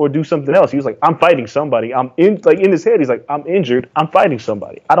wait or do something else. He was like, I'm fighting somebody. In his head, he's like, I'm injured. I'm fighting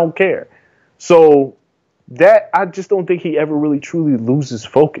somebody. I don't care. So that, I just don't think he ever really truly loses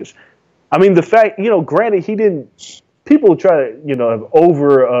focus. I mean, the fact, granted, people try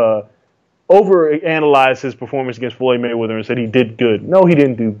to, overanalyze his performance against Floyd Mayweather and said he did good. No, he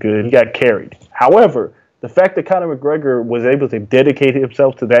didn't do good. He got carried. However, the fact that Conor McGregor was able to dedicate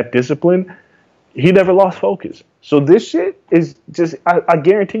himself to that discipline, he never lost focus. So this shit is just, I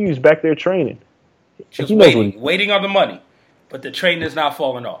guarantee you he's back there training. Just waiting on the money. But the train is not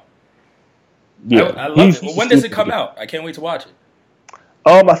falling off. Yeah. I love it. Well, when does it come out? I can't wait to watch it.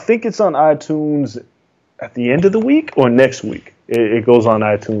 I think it's on iTunes at the end of the week or next week. It goes on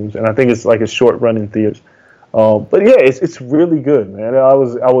iTunes, and I think it's like a short run in theaters. But yeah, it's really good, man. I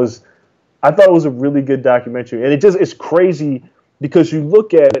thought it was a really good documentary, and it's crazy because you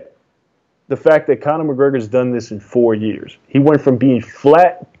look at the fact that Conor McGregor's done this in 4 years. He went from being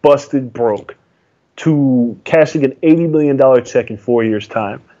flat, busted, broke to cashing an $80 million check in 4 years'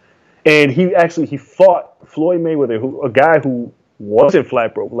 time, and he fought Floyd Mayweather, a guy who wasn't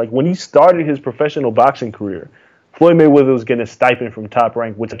flat broke. Like, when he started his professional boxing career, Floyd Mayweather was getting a stipend from Top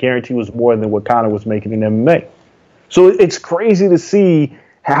Rank, which I guarantee was more than what Conor was making in MMA. So it's crazy to see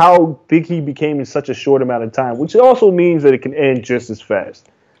how big he became in such a short amount of time, which also means that it can end just as fast.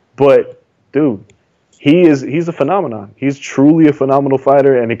 But dude, he's a phenomenon. He's truly a phenomenal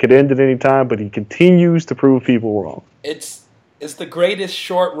fighter, and it could end at any time, but he continues to prove people wrong. It's the greatest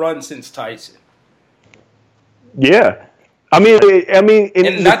short run since Tyson. Yeah. I mean,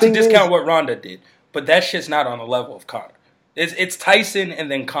 and not to discount what Ronda did, but that shit's not on the level of Conor. It's Tyson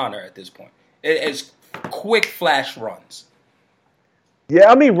and then Conor at this point. It's quick flash runs. Yeah,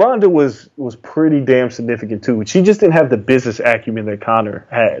 I mean, Ronda was pretty damn significant too. She just didn't have the business acumen that Conor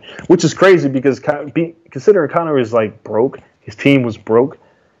had, which is crazy because considering Conor is like broke, his team was broke.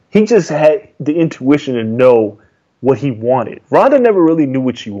 He just had the intuition to know what he wanted. Ronda never really knew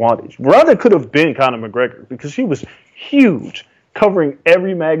what she wanted. Ronda could have been Conor McGregor because she was huge, covering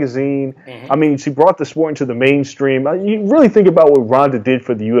every magazine. Mm-hmm. I mean, she brought the sport into the mainstream. You really think about what Ronda did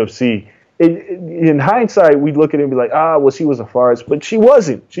for the UFC. In hindsight, we'd look at it and be like, well, she was a farce. But she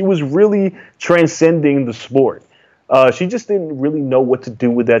wasn't. She was really transcending the sport. She just didn't really know what to do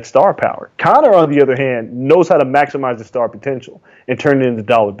with that star power. Conor, on the other hand, knows how to maximize the star potential and turn it into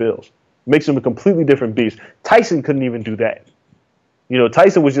dollar bills. Makes him a completely different beast. Tyson couldn't even do that. You know,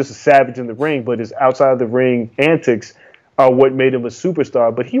 Tyson was just a savage in the ring, but his outside the ring antics are what made him a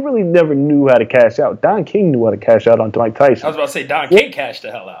superstar. But he really never knew how to cash out. Don King knew how to cash out on Mike Tyson. I was about to say, Don King cashed the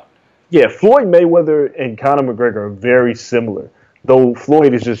hell out. Yeah, Floyd Mayweather and Conor McGregor are very similar. Though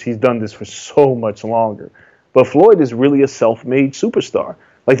Floyd he's done this for so much longer. But Floyd is really a self-made superstar.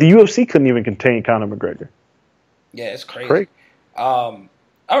 Like, the UFC couldn't even contain Conor McGregor. Yeah, it's crazy. All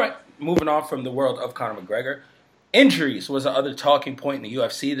right, moving on from the world of Conor McGregor. Injuries was the other talking point in the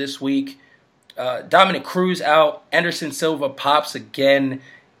UFC this week. Dominic Cruz out. Anderson Silva pops again.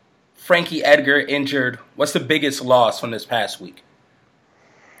 Frankie Edgar injured. What's the biggest loss from this past week?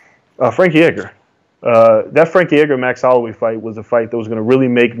 Frankie Edgar. That Frankie Edgar-Max Holloway fight was a fight that was going to really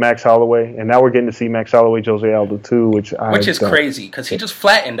make Max Holloway, and now we're getting to see Max Holloway, Jose Aldo too, which is crazy because he just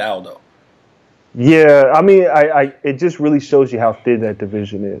flattened Aldo. Yeah, I mean, it just really shows you how thin that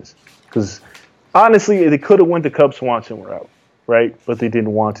division is. Because honestly, they could have went the Cub Swanson route, right? But they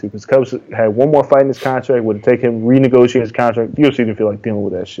didn't want to because Cubs had one more fight in his contract. Would have taken him renegotiate his contract. UFC didn't feel like dealing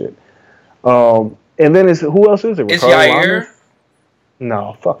with that shit. And then who else is there? Is Yair?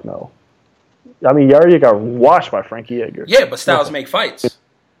 No, fuck no. I mean, Yair got washed by Frankie Edgar. Yeah, but styles make fights.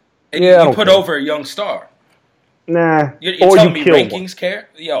 And you put over a young star. Nah. You're telling me rankings care?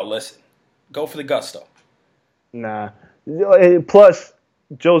 Yo, listen. Go for the gusto. Nah. Plus,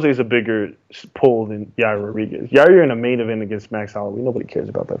 Jose's a bigger pull than Yair Rodriguez. Yair in a main event against Max Holloway. Nobody cares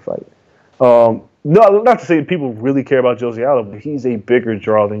about that fight. No, not to say that people really care about Jose Aldo, but he's a bigger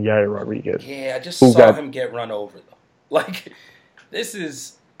draw than Yair Rodriguez. Yeah, I just saw him get run over, though. Like, this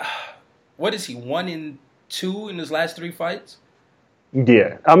is... What is he, 1-2 in his last 3 fights?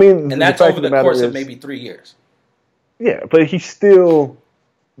 Yeah. I mean... And that's over the course of maybe 3 years. Yeah, but he's still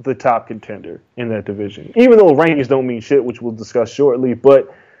the top contender in that division. Even though rankings don't mean shit, which we'll discuss shortly.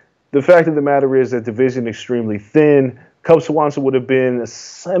 But the fact of the matter is that division is extremely thin. Cub Swanson would have been a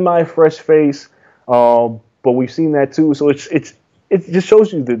semi-fresh face. But we've seen that too. So it just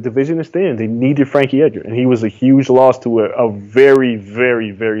shows you the division is thin. They needed Frankie Edgar, and he was a huge loss to a very, very,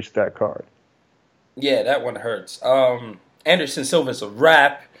 very stacked card. Yeah, that one hurts. Anderson Silva's a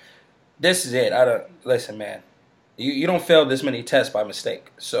wrap. This is it. Listen, man. You don't fail this many tests by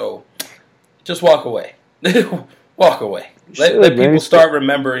mistake. So just walk away. Walk away. Let people start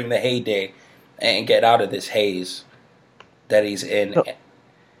remembering the heyday and get out of this haze that he's in. No,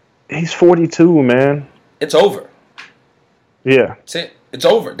 he's 42, man. It's over. Yeah. That's it. It's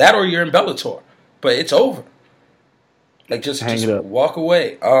over. That or you're in Bellator. But it's over. Like, just walk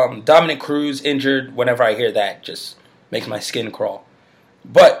away. Dominic Cruz injured. Whenever I hear that, just makes my skin crawl.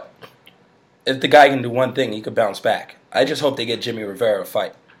 But if the guy can do one thing, he could bounce back. I just hope they get Jimmy Rivera a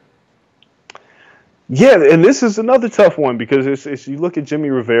fight. Yeah, and this is another tough one because it's you look at Jimmy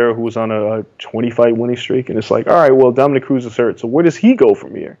Rivera, who was on a 20-fight winning streak, and it's like, all right, well, Dominic Cruz is hurt, so where does he go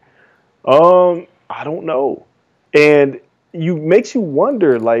from here? I don't know. And makes you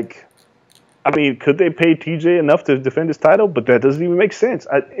wonder, like, I mean, could they pay TJ enough to defend his title? But that doesn't even make sense.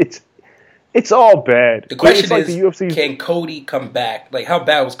 It's all bad. The question is, the UFC's... can Cody come back? Like, how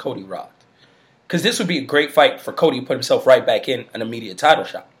bad was Cody robbed? Because this would be a great fight for Cody to put himself right back in an immediate title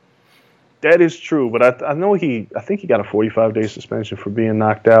shot. That is true, but I know I think he got a 45-day suspension for being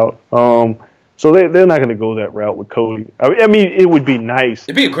knocked out. So they're not going to go that route with Cody. I mean, it would be nice.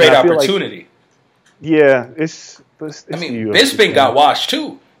 It'd be a great opportunity. Yeah, it's I mean, Bisping got washed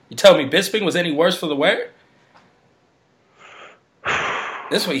too. You tell me Bisping was any worse for the wear?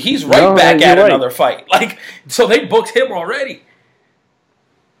 This way, he's back at another fight. Like, so they booked him already.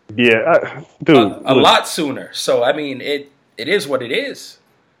 Yeah, dude, a lot sooner. So I mean, it is what it is.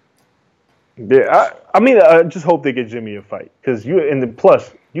 Yeah, I mean, I just hope they get Jimmy a fight because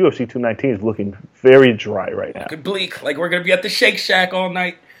plus UFC 219 is looking very dry right now. Looking bleak. Like we're gonna be at the Shake Shack all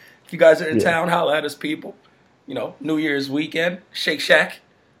night. If you guys are in town, holla at us, people. You know, New Year's weekend, Shake Shack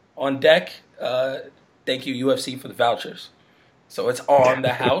on deck. Thank you UFC for the vouchers. So it's on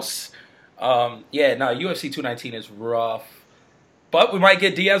the house. UFC 219 is rough, but we might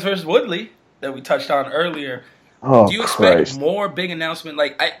get Diaz versus Woodley that we touched on earlier. Oh, do you expect Christ. more big announcement?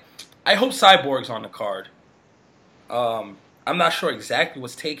 Like I hope Cyborg's on the card. I'm not sure exactly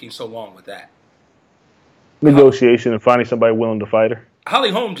what's taking so long with that. Negotiation and finding somebody willing to fight her. Holly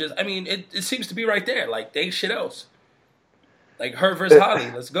Holm it seems to be right there. Like, they shit else. Like, her versus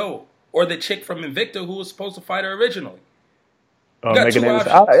Holly, let's go. Or the chick from Invicta who was supposed to fight her originally. Megan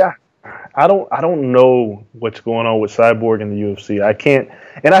Anderson. I don't know what's going on with Cyborg in the UFC. I can't,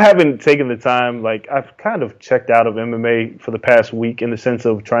 and I haven't taken the time. Like, I've kind of checked out of MMA for the past week in the sense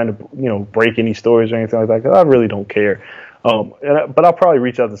of trying to, break any stories or anything like that. Because I really don't care. But I'll probably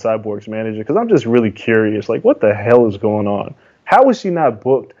reach out to Cyborg's manager because I'm just really curious. Like, what the hell is going on? How is she not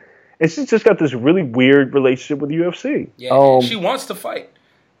booked? And she's just got this really weird relationship with UFC. Yeah, she wants to fight.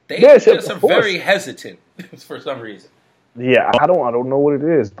 They just are very hesitant for some reason. Yeah, I don't know what it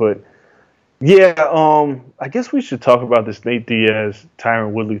is, but yeah, I guess we should talk about this Nate Diaz,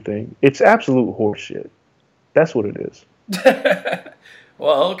 Tyron Woodley thing. It's absolute horseshit. That's what it is.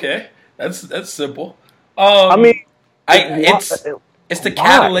 Well, okay, that's simple. It's the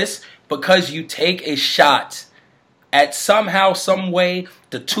catalyst because you take a shot at somehow, some way,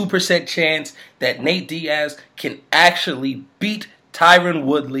 the 2% chance that Nate Diaz can actually beat Tyron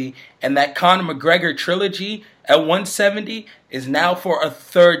Woodley, and that Conor McGregor trilogy at 170 is now for a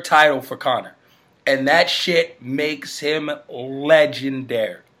third title for Conor. And that shit makes him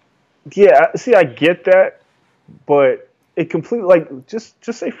legendary. Yeah, see, I get that, but it completely, just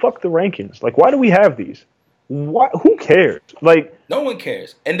say fuck the rankings. Like, why do we have these? Who cares? Like, no one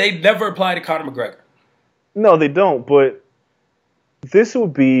cares. And they never apply to Conor McGregor. No, they don't, but this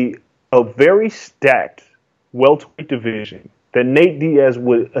would be a very stacked welterweight division that Nate Diaz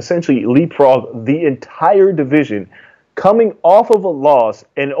would essentially leapfrog the entire division coming off of a loss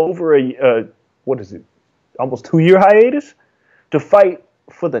and over almost 2-year hiatus to fight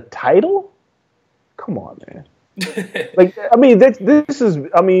for the title? Come on, man.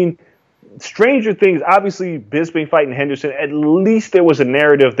 Stranger things, obviously, Bisping fighting Henderson, at least there was a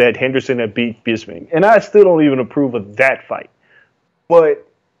narrative that Henderson had beat Bisping. And I still don't even approve of that fight. But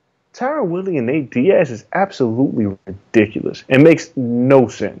Tyron Woodley and Nate Diaz is absolutely ridiculous. It makes no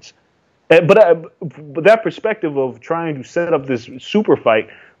sense. But that perspective of trying to set up this super fight,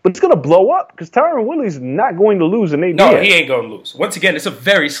 but it's going to blow up because Tyron Woodley's not going to lose to Nate Diaz. No, he ain't going to lose. Once again, it's a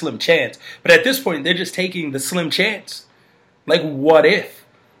very slim chance. But at this point, they're just taking the slim chance. Like, what if?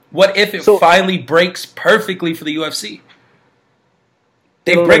 What if it finally breaks perfectly for the UFC?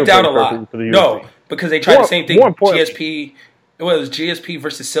 They break down a lot. No, because they tried the same thing. GSP, it was GSP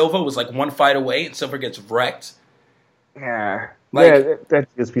versus Silva was like one fight away, and Silva gets wrecked. Yeah, that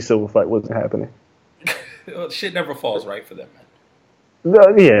GSP Silva fight wasn't happening. Shit never falls right for them, man.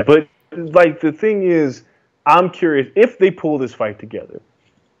 No, yeah, but the thing is, I'm curious if they pull this fight together.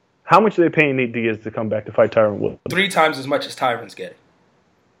 How much are they paying Nate Diaz to come back to fight Tyron Woodley? 3 times as much as Tyron's getting.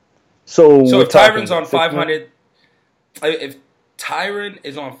 So if Tyron's on 500, if Tyron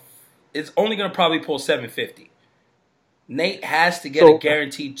is on, it's only going to probably pull 750. Nate has to get a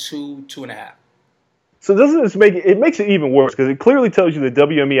guaranteed 2.5. So doesn't this make it makes it even worse because it clearly tells you that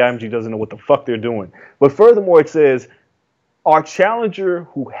WME IMG doesn't know what the fuck they're doing. But furthermore, it says our challenger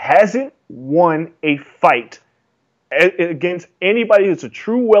who hasn't won a fight against anybody who's a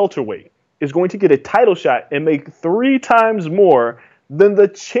true welterweight is going to get a title shot and make 3 times more than the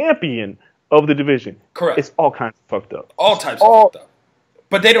champion of the division. Correct. It's all kinds of fucked up. All types of fucked up.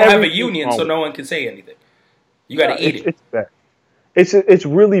 But they don't have a union, so no one can say anything. You got to eat it. It's bad. It's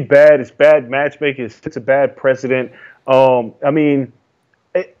really bad. It's bad matchmaking. It's a bad precedent. I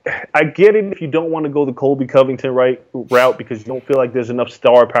get it if you don't want to go the Colby Covington route because you don't feel like there's enough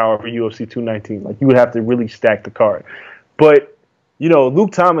star power for UFC 219. Like, you would have to really stack the card. But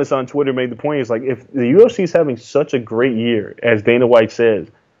Luke Thomas on Twitter made the point, is like, if the UFC is having such a great year, as Dana White says,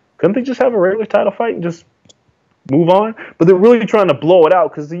 couldn't they just have a regular title fight and just move on? But they're really trying to blow it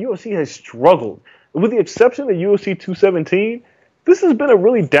out because the UFC has struggled. With the exception of UFC 217, this has been a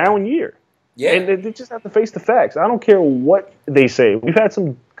really down year. Yeah. And they just have to face the facts. I don't care what they say. We've had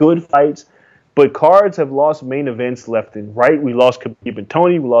some good fights, but cards have lost main events left and right. We lost Khabib and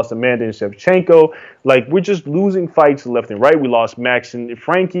Tony. We lost Amanda and Shevchenko. Like, we're just losing fights left and right. We lost Max and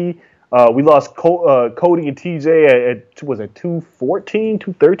Frankie. We lost Cody and TJ at was it 214,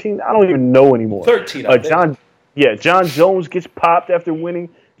 213? I don't even know anymore. 13. John Jones gets popped after winning.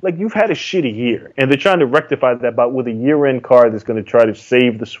 Like, you've had a shitty year, and they're trying to rectify that with a year-end card that's going to try to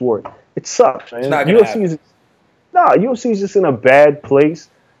save the sport. It sucks, man. It's not going to happen. UFC is just in a bad place,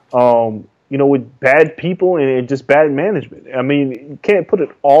 with bad people and just bad management. I mean, you can't put it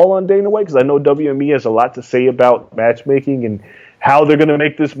all on Dana White, because I know WME has a lot to say about matchmaking and how they're going to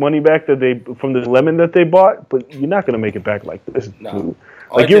make this money back from the lemon that they bought, but you're not going to make it back like this. No.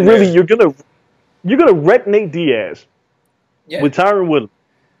 Like, you're going to wreck Nate Diaz with Tyron Woodley.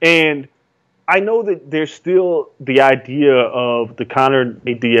 And I know that there's still the idea of the Conor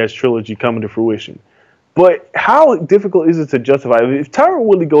Nate Diaz trilogy coming to fruition. But how difficult is it to justify? If Tyron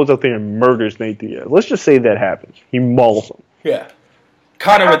Woodley goes out there and murders Nate Diaz, let's just say that happens. He mauls him. Yeah.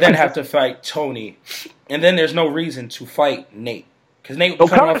 Conor would then have to fight Tony. And then there's no reason to fight Nate. Because Nate was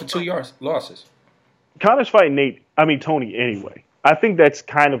coming off of 2 losses. Conor's fighting Tony anyway. I think that's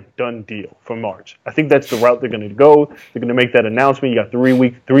kind of done deal for March. I think that's the route they're going to go. They're going to make that announcement. You got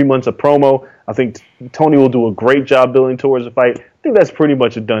 3 months of promo. I think Tony will do a great job building towards the fight. I think that's pretty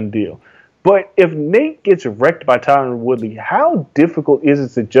much a done deal. But if Nate gets wrecked by Tyron Woodley, how difficult is it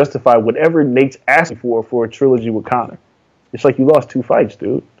to justify whatever Nate's asking for a trilogy with Conor? It's like you lost 2 fights,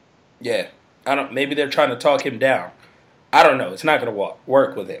 dude. Yeah. Maybe they're trying to talk him down. I don't know. It's not going to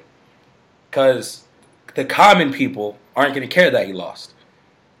work with him. Because the common people aren't going to care that he lost.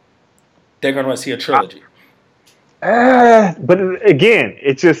 They're going to want to see a trilogy. But again,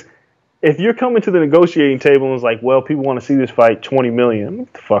 it's just, if you're coming to the negotiating table and it's like, well, people want to see this fight, $20 million,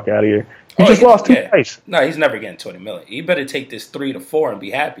 get the fuck out of here. You just lost 2 fights. No, he's never getting $20 million. He better take this 3 to 4 and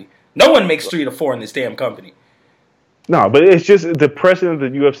be happy. No one makes 3 to 4 in this damn company. No, but it's just the precedent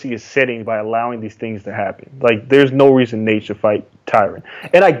that UFC is setting by allowing these things to happen. Like, there's no reason Nate should fight Tyron.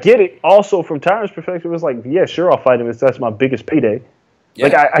 And I get it also from Tyron's perspective. It's like, yeah, sure, I'll fight him. That's my biggest payday. Yeah.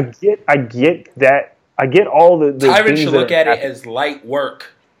 Like, I get that. I get all the Tyron should look at it as light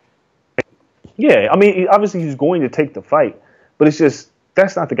work. Yeah, I mean, obviously he's going to take the fight, but it's just,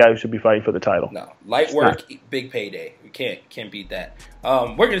 that's not the guy who should be fighting for the title. No, light work, big payday. We can't beat that.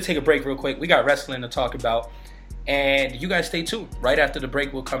 We're going to take a break real quick. We got wrestling to talk about. And you guys stay tuned. Right after the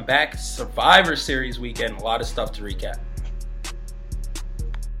break, we'll come back. Survivor Series weekend. A lot of stuff to recap.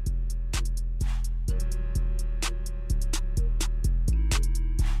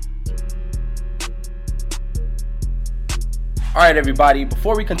 All right, everybody.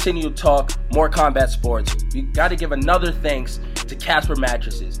 Before we continue to talk more combat sports, we got to give another thanks to Casper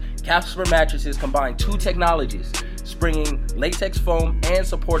Mattresses. Casper Mattresses combine 2 technologies, springing latex foam and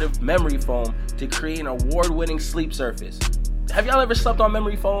supportive memory foam to create an award-winning sleep surface. Have y'all ever slept on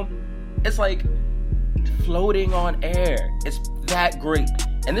memory foam? It's like floating on air. It's that great.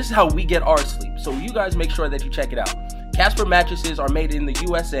 And this is how we get our sleep. So you guys make sure that you check it out. Casper Mattresses are made in the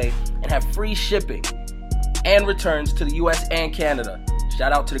USA and have free shipping and returns to the US and Canada.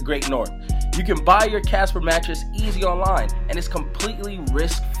 Shout out to the Great North. You can buy your Casper mattress easy online, and it's completely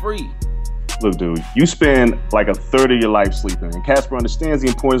risk-free. Look, dude, you spend like a third of your life sleeping, and Casper understands the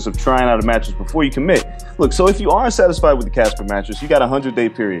importance of trying out a mattress before you commit. Look, so if you aren't satisfied with the Casper mattress, you got a 100-day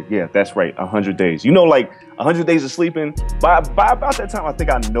period. Yeah, that's right, 100 days. You know, like 100 days of sleeping, by about that time, I think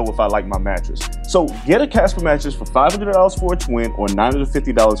I know if I like my mattress. So get a Casper mattress for $500 for a twin or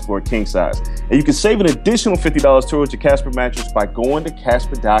 $950 for a king size. And you can save an additional $50 towards your Casper mattress by going to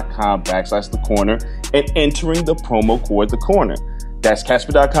Casper.com/thecorner and entering the promo code TheCorner. That's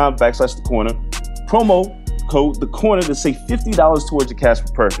Casper.com/thecorner. Promo code TheCorner to save $50 towards your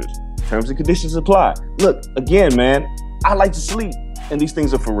Casper purchase. Terms and conditions apply. Look, again, man, I like to sleep, and these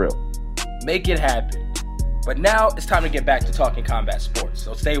things are for real. Make it happen. But now it's time to get back to talking combat sports,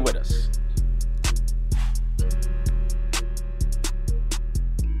 so stay with us.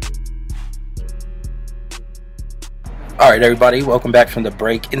 All right, everybody, welcome back from the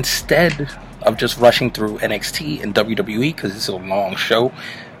break. Instead of just rushing through NXT and WWE, because it's a long show,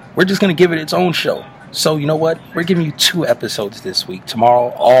 we're just going to give it its own show. So, you know what? We're giving you 2 episodes this week.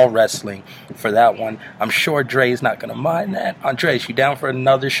 Tomorrow, all wrestling for that one. I'm sure Dre's not going to mind that. Andres, you down for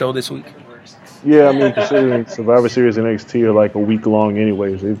another show this week? Yeah, I mean, considering Survivor Series and NXT are like a week long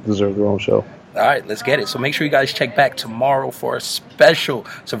anyways, they deserve their own show. All right, let's get it. So make sure you guys check back tomorrow for a special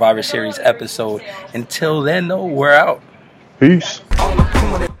Survivor Series episode. Until then, though, we're out. Peace.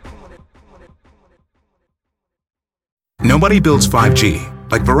 Nobody builds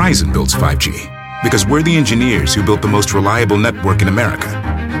 5G like Verizon builds 5G. Because we're the engineers who built the most reliable network in America.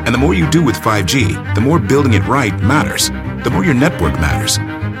 And the more you do with 5G, the more building it right matters. The more your network matters.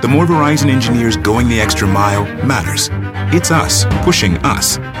 the more Verizon engineers going the extra mile matters. It's us pushing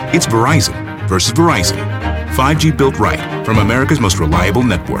us. It's Verizon versus Verizon. 5G built right from America's most reliable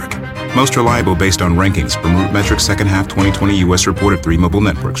network. Most reliable based on rankings from RootMetrics second half 2020 U.S. report of 3 mobile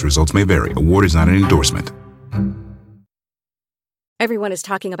networks. Results may vary. Award is not an endorsement. Everyone is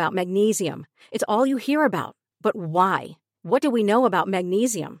talking about magnesium. It's all you hear about. But why? What do we know about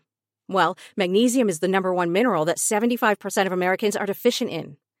magnesium? Well, magnesium is the number one mineral that 75% of Americans are deficient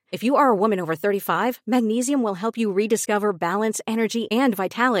in. If you are a woman over 35, magnesium will help you rediscover balance, energy, and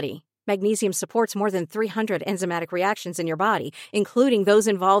vitality. Magnesium supports more than 300 enzymatic reactions in your body, including those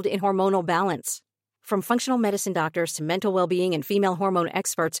involved in hormonal balance. From functional medicine doctors to mental well-being and female hormone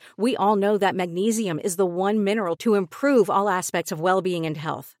experts, we all know that magnesium is the one mineral to improve all aspects of well-being and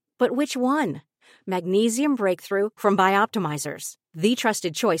health. But which one? Magnesium Breakthrough from Bioptimizers, the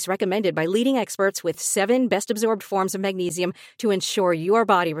trusted choice recommended by leading experts with 7 best-absorbed forms of magnesium to ensure your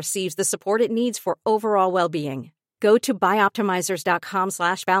body receives the support it needs for overall well-being. Go to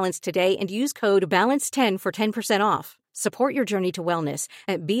bioptimizers.com/balance today and use code BALANCE10 for 10% off. Support your journey to wellness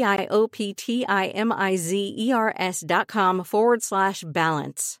at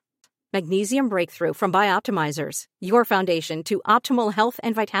bioptimizers.com/balance. Magnesium Breakthrough from Bioptimizers, your foundation to optimal health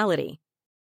and vitality.